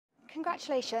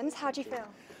congratulations. How do you feel?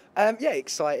 Yeah,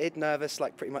 excited, nervous,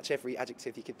 like pretty much every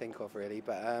adjective you could think of, really.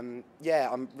 But yeah,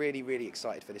 I'm really, really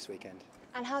excited for this weekend.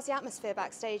 And how's the atmosphere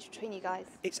backstage between you guys?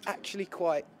 It's actually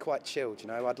quite chilled, you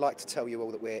know. I'd like to tell you all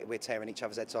that we're tearing each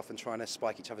other's heads off and trying to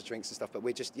spike each other's drinks and stuff, but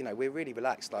we're just, you know, we're really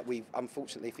relaxed. Like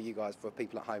unfortunately for you guys, for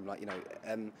people at home, like, you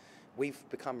know, we've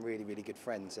become really, really good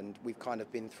friends, and we've kind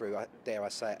of been through, dare I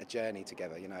say it, a journey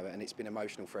together, you know, and it's been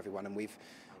emotional for everyone. And we've,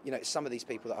 you know, some of these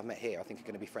people that I've met here, I think are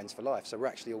going to be friends for life. So we're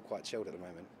actually all quite chilled at the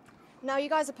moment. Now you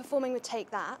guys are performing with Take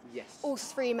That. Yes. All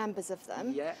three members of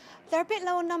them. Yeah. They're a bit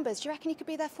low on numbers. Do you reckon you could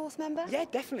be their fourth member? Yeah,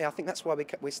 definitely. I think that's why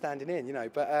we're standing in, you know.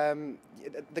 But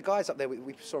the guys up there,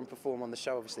 we saw them perform on the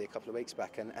show, obviously, a couple of weeks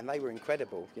back, and they were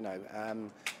incredible, you know.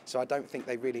 So I don't think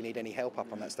they really need any help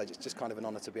up on that stage. It's just kind of an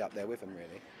honour to be up there with them,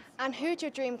 really. And who'd your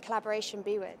dream collaboration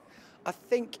be with? I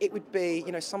think it would be,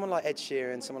 you know, someone like Ed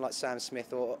Sheeran, someone like Sam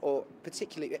Smith, or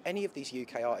particularly any of these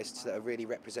UK artists that are really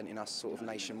representing us sort of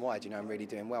nationwide, you know, and really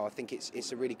doing well. I think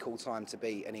it's a really cool time to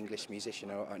be an English musician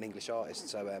or an English artist.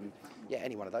 So, yeah,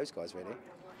 any one of those guys, really.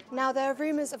 Now, there are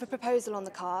rumours of a proposal on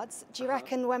the cards. Do you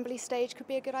reckon Wembley stage could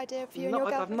be a good idea for you and your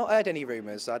girlfriend? I've not heard any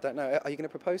rumours. I don't know. Are you going to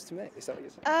propose to me? Is that what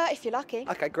you're saying? If you're lucky.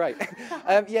 Okay, great.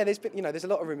 Yeah, there's a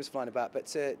lot of rumours flying about, but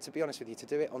to be honest with you, to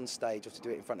do it on stage or to do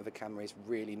it in front of a camera is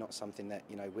really not something that,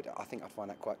 you know, I think I'd find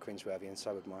that quite cringeworthy, and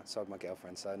so would my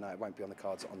girlfriend. So no, it won't be on the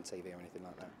cards on TV or anything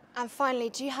like that. And finally,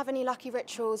 do you have any lucky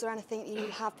rituals or anything that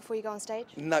you have before you go on stage?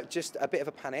 No, just a bit of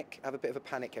a panic. I have a bit of a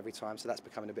panic every time, so that's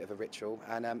becoming a bit of a ritual.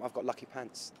 And I've got lucky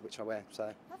pants, which I wear.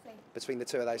 So Lovely. between the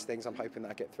two of those things, I'm hoping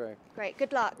that I get through. Great.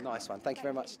 Good luck. Nice one. Thank you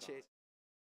very much. Cheers.